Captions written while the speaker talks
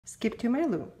Skip to my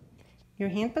loop. Your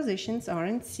hand positions are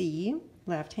in C,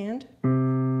 left hand,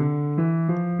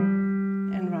 and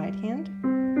right hand.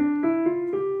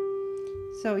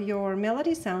 So your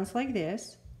melody sounds like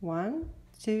this: 1,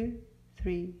 2,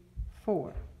 3,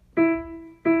 4.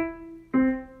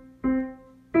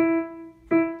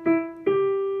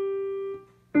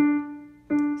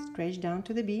 Stretch down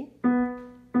to the B.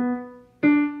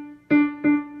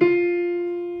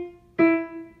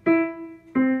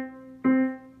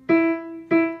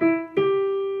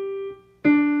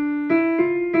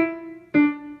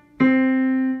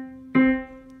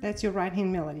 That's your right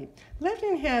hand melody. Left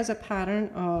hand has a pattern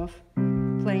of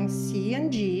playing C and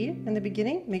G in the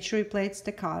beginning. Make sure you play it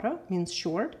staccato, means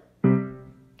short.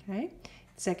 Okay.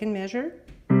 Second measure,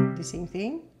 the same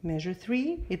thing. Measure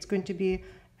 3, it's going to be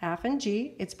F and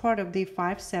G. It's part of the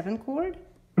 5/7 chord.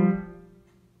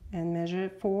 And measure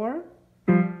 4,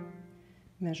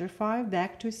 measure 5,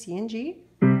 back to C and G.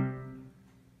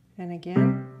 And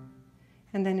again.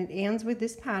 And then it ends with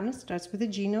this pattern. Starts with the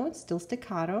G note, still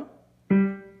staccato.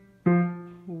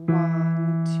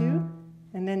 1, 2,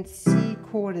 and then C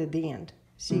chord at the end.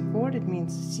 C chord, it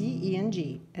means C, E, and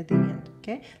G at the end.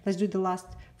 Okay, let's do the last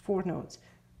 4 notes.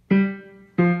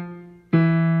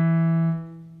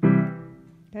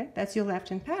 Okay, that's your left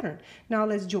hand pattern. Now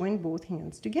let's join both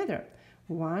hands together.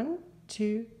 1,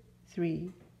 2,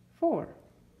 3, 4.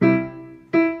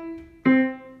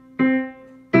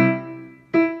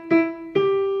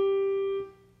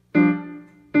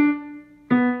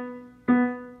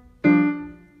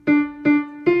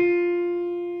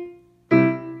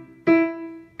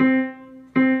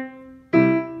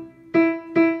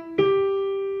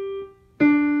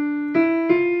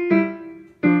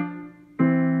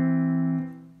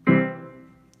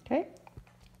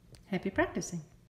 Happy practicing.